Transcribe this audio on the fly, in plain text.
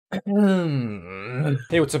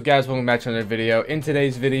Hey, what's up guys, welcome back to another video. In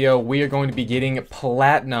today's video, we are going to be getting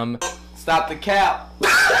platinum. Stop the cap!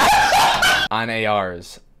 On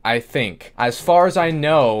ARs. I think. As far as I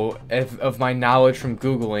know, of my knowledge from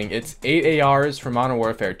Googling, it's 8 ARs for Modern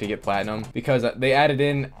Warfare to get platinum, because they added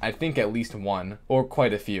in, I think, at least one, or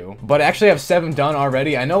quite a few. But I actually have 7 done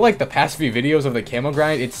already. I know, like, the past few videos of the camo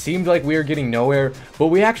grind, it seemed like we were getting nowhere, but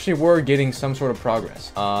we actually were getting some sort of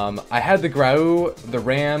progress. I had the Grau, the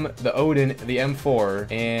Ram, the Odin, the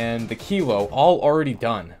M4, and the Kilo all already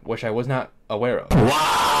done, which I was not aware of.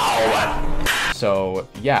 Wow! So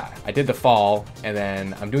yeah, I did the fall, and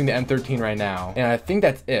then I'm doing the M13 right now, and I think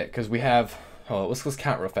that's it, because we have, oh, let's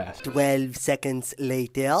count real fast. 12 seconds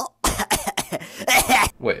later.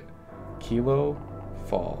 Wait, Kilo,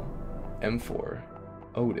 fall, M4,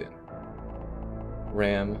 Odin,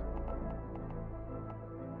 Ram.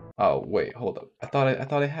 Oh wait, hold up. I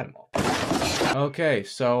thought I had them all. Okay,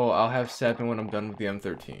 so I'll have 7 when I'm done with the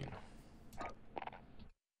M13.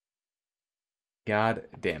 God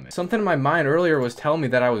damn it. Something in my mind earlier was telling me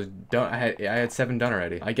that I was done. I had 7 done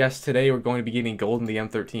already. I guess today we're going to be getting gold in the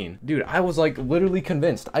M13. Dude, I was like literally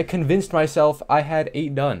convinced. I convinced myself I had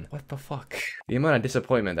 8 done. What the fuck? The amount of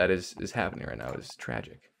disappointment that is happening right now is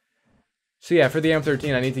tragic. So yeah, for the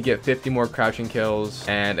M13, I need to get 50 more crouching kills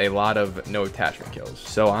and a lot of no attachment kills.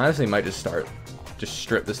 So honestly, might just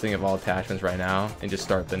strip this thing of all attachments right now and just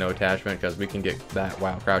start the no attachment, because we can get that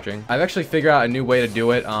while crouching. I've actually figured out a new way to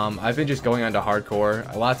do it. I've been just going on to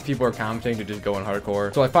hardcore. Lots of people are commenting to just go on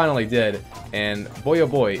hardcore, so I finally did, and boy oh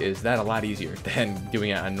boy is that a lot easier than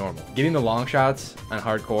doing it on normal. Getting the long shots on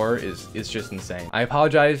hardcore is just insane. I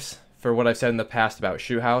apologize for what I've said in the past about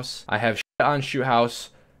Shoot House. I have shit on Shoot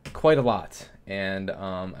House quite a lot, and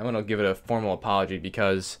I'm gonna give it a formal apology,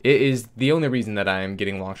 because it is the only reason that I am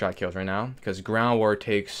getting long shot kills right now, because ground war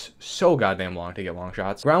takes so goddamn long to get long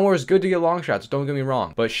shots. Ground war is good to get long shots, don't get me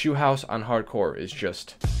wrong, but Shoot House on hardcore is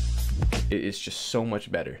just, it is just so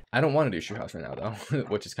much better. I don't want to do Shoot House right now though,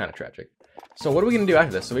 which is kind of tragic. So what are we gonna do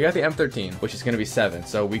after this? So we got the M13, which is gonna be 7.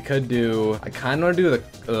 So we could do, I kind of want to do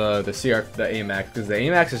the AMAX, because the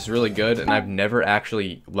AMAX is really good, and I've never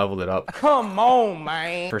actually leveled it up. Come on,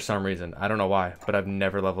 man. For some reason, I don't know why, but I've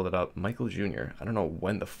never leveled it up. Michael Jr. I don't know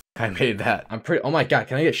when the f I made that. I'm pretty. Oh my god,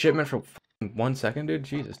 can I get shipment for 1 second, dude?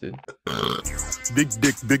 Jesus, dude. Big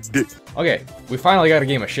dick, big dick. Okay, we finally got a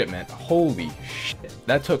game of shipment. Holy shit,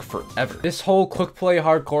 that took forever. This whole quick play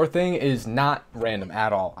hardcore thing is not random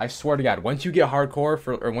at all. I swear to God, once you get hardcore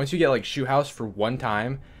or once you get like Shoot House for 1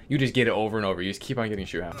 time, you just get it over and over. You just keep on getting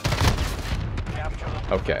Shoot House.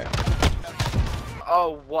 Okay.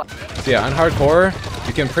 Oh, what? So yeah, on hardcore,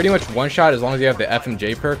 you can pretty much one-shot as long as you have the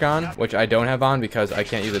FMJ perk on, which I don't have on because I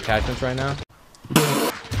can't use attachments right now.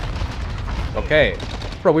 Okay.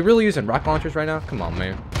 Bro, we really using rock launchers right now? Come on,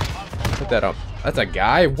 man. Put that up. That's a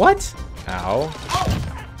guy? What? Ow.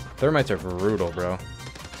 Thermites are brutal, bro.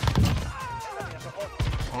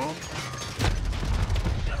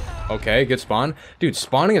 Okay, good spawn. Dude,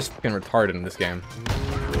 spawning is fucking retarded in this game.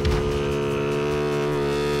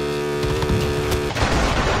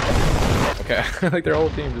 Okay, like their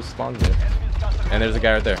whole team just spawns there. And there's a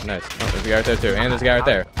guy right there. Nice. Oh, there's a guy right there too. And there's a guy right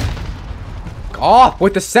there. Off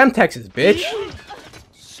with the Semtexes, bitch.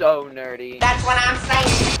 So nerdy. That's what I'm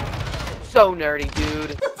saying. So nerdy,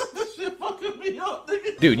 dude.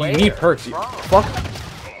 Dude, you need perks. Fuck.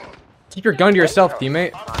 Keep your gun to yourself,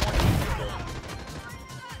 teammate.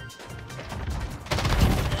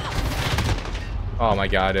 Oh my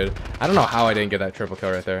god, dude. I don't know how I didn't get that triple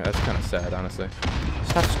kill right there. That's kind of sad, honestly.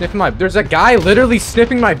 Stop sniffing my... There's a guy literally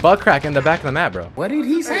sniffing my butt crack in the back of the map, bro. What did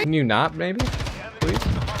he say? Can you not, maybe? Please?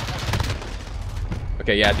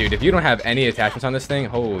 Okay, yeah, dude. If you don't have any attachments on this thing,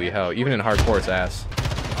 holy hell. Even in hardcore, it's ass.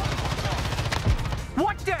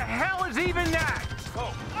 What the hell is even that?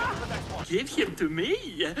 Give him to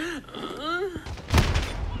me.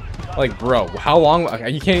 Like, bro, how long...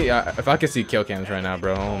 You can't... if I could see kill cams right now,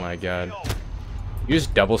 bro. Oh my god. You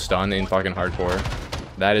just double stun in fucking hardcore.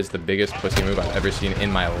 That is the biggest pussy move I've ever seen in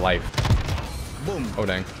my life. Boom. Oh,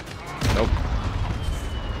 dang. Nope.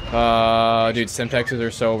 Dude, Semtexes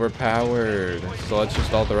are so overpowered. So let's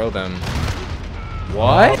just all throw them.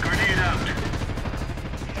 What?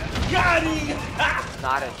 Got him.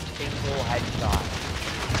 Not a single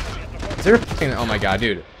headshot. Is there a fucking... Oh my god,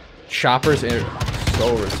 dude. Choppers are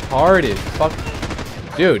so retarded. Fuck.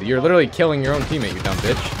 Dude, you're literally killing your own teammate, you dumb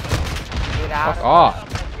bitch. Get out. Fuck off.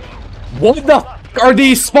 What the are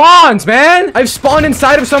these spawns, man? I've spawned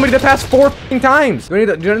inside of somebody the past 4 times. Do I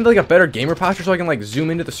need like a better gamer posture so I can like zoom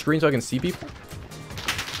into the screen so I can see people?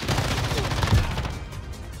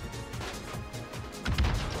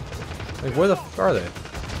 Like, where the fuck are they?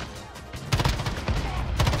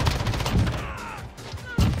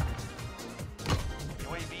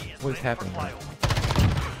 What is happening?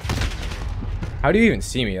 How do you even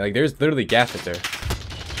see me? Like, there's literally gas up there.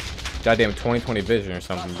 Goddamn 20/20 vision or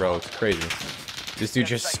something, bro. It's crazy. This dude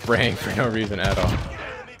just spraying for no reason at all.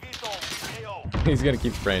 He's gonna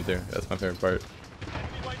keep spraying too. That's my favorite part.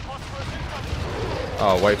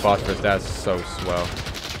 Oh, white phosphorus. That's so swell.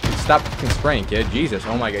 Stop fucking spraying, kid. Jesus.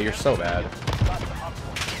 Oh my god, you're so bad.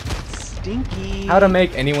 Stinky. How to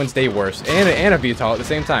make anyone's day worse and a VTOL at the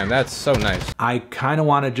same time. That's so nice. I kind of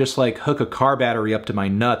want to just like hook a car battery up to my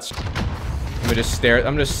nuts. I'm gonna just stare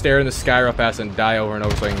in the sky real fast and die over and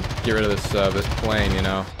over so I can get rid of this plane, you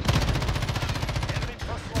know.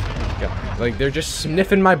 Yeah, like they're just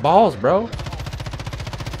sniffing my balls, bro.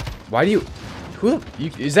 Why do you?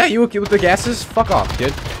 Is that you with the gases? Fuck off,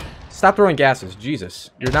 kid. Stop throwing gases.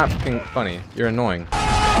 Jesus, you're not fucking funny. You're annoying.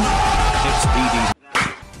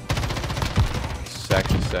 It's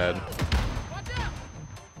actually sad.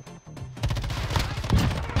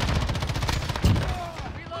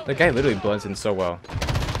 That guy literally blends in so well.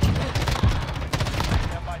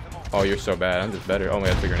 Oh, you're so bad. I'm just better. Oh my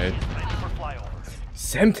god, that's a grenade.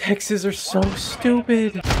 Semtexes are so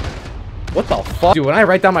stupid. What the fuck? Dude, when I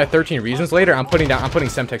write down my 13 reasons later, I'm putting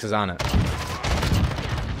Semtexes on it.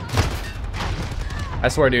 I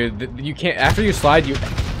swear, dude, you can't, after you slide, you...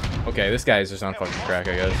 Okay, this guy is just on fucking crack,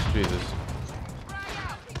 I guess. Jesus.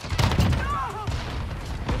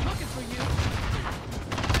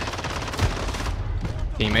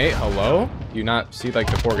 Teammate, hello? You not see like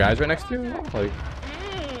the 4 guys right next to you? Like,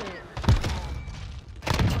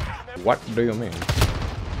 what do you mean?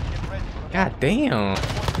 God damn.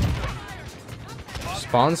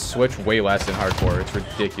 Spawns switch way less in hardcore. It's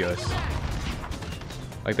ridiculous.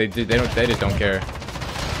 Like they just don't care.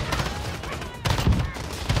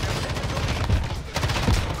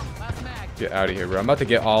 Get out of here, bro. I'm about to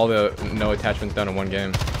get all the no attachments done in one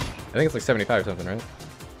game. I think it's like 75 or something, right?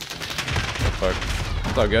 Oh, fuck.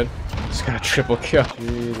 It's all good. Just got a triple kill.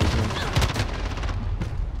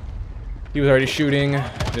 He was already shooting.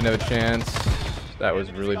 Didn't have a chance. That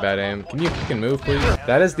was really bad aim. Can you fucking move, please?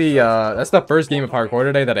 That is that's the first game of hardcore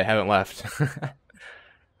today that I haven't left.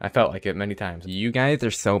 I felt like it many times. You guys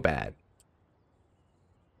are so bad.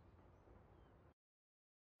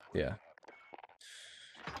 Yeah.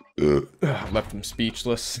 Left him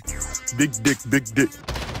speechless. Big dick, big dick.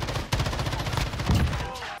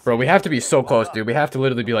 Bro, we have to be so close, dude. We have to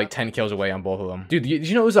literally be like 10 kills away on both of them. Dude, did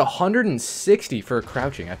you know it was 160 for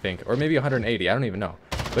crouching, I think? Or maybe 180, I don't even know.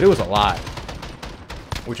 But it was a lot.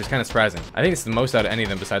 Which is kind of surprising. I think it's the most out of any of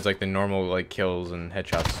them besides like the normal like kills and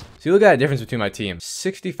headshots. So you look at the difference between my team.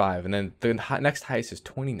 65, and then the next highest is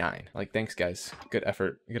 29. Like, thanks, guys. Good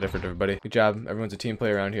effort. Good effort, everybody. Good job. Everyone's a team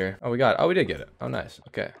player around here. Oh, we did get it. Oh, nice.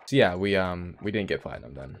 Okay. So yeah, we didn't get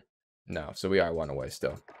platinum then. No, so we are 1 away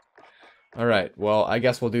still. Alright, well, I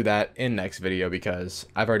guess we'll do that in next video because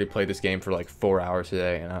I've already played this game for like 4 hours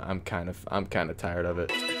today and I'm kind of tired of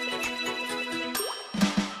it.